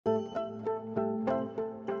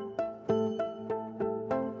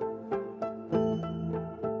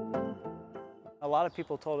lot of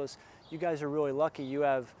people told us, you guys are really lucky, you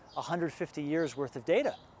have 150 years worth of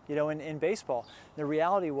data, in baseball. The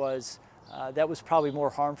reality was that was probably more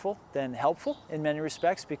harmful than helpful in many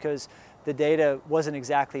respects, because the data wasn't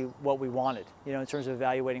exactly what we wanted, in terms of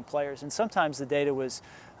evaluating players. And sometimes the data was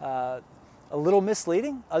a little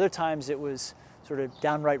misleading. Other times it was sort of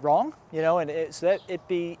downright wrong, so that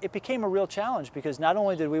it became a real challenge, because not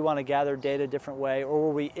only did we want to gather data a different way, or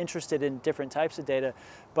were we interested in different types of data,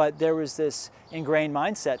 but there was this ingrained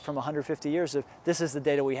mindset from 150 years of this is the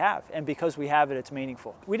data we have, and because we have it, it's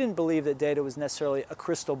meaningful. We didn't believe that data was necessarily a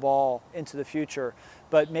crystal ball into the future,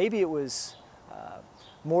 but maybe it was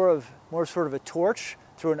more sort of a torch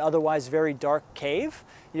through an otherwise very dark cave,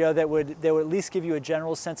 that would at least give you a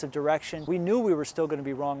general sense of direction. We knew we were still going to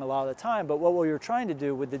be wrong a lot of the time, but what we were trying to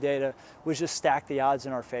do with the data was just stack the odds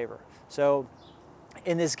in our favor. So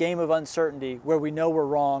in this game of uncertainty, where we know we're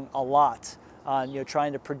wrong a lot on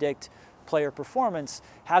trying to predict player performance,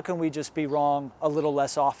 how can we just be wrong a little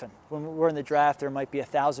less often? When we're in the draft, there might be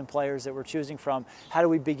 1,000 players that we're choosing from. How do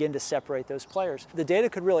we begin to separate those players? The data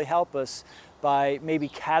could really help us by maybe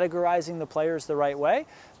categorizing the players the right way,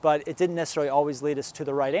 but it didn't necessarily always lead us to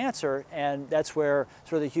the right answer, and that's where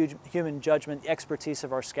sort of the huge human judgment, the expertise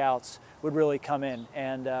of our scouts would really come in,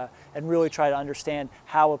 and really try to understand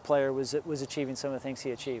how a player was achieving some of the things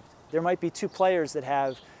he achieved. There might be two players that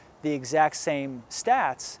have the exact same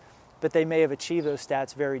stats, but they may have achieved those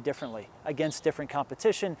stats very differently against different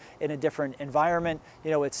competition, in a different environment,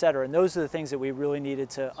 et cetera. And those are the things that we really needed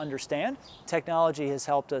to understand. Technology has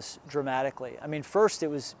helped us dramatically. I mean, first it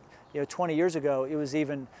was, 20 years ago, it was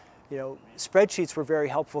even, spreadsheets were very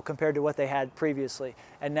helpful compared to what they had previously.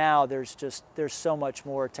 And now there's so much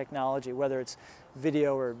more technology, whether it's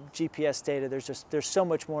video or GPS data, there's so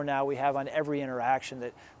much more now we have on every interaction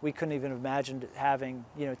that we couldn't even have imagined having,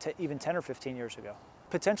 even 10 or 15 years ago.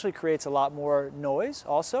 Potentially creates a lot more noise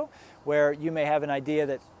also, where you may have an idea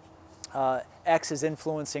that X is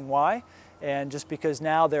influencing Y, and just because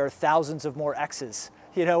now there are thousands of more X's,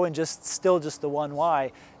 and still just the one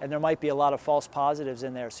Y, and there might be a lot of false positives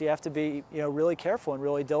in there. So you have to be, really careful and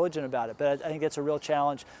really diligent about it. But I think it's a real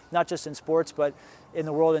challenge, not just in sports, but in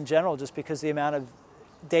the world in general, just because the amount of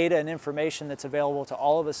data and information that's available to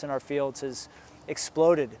all of us in our fields has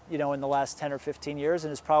exploded, in the last 10 or 15 years,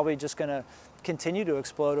 and is probably just going to continue to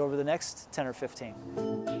explode over the next 10 or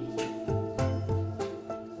 15.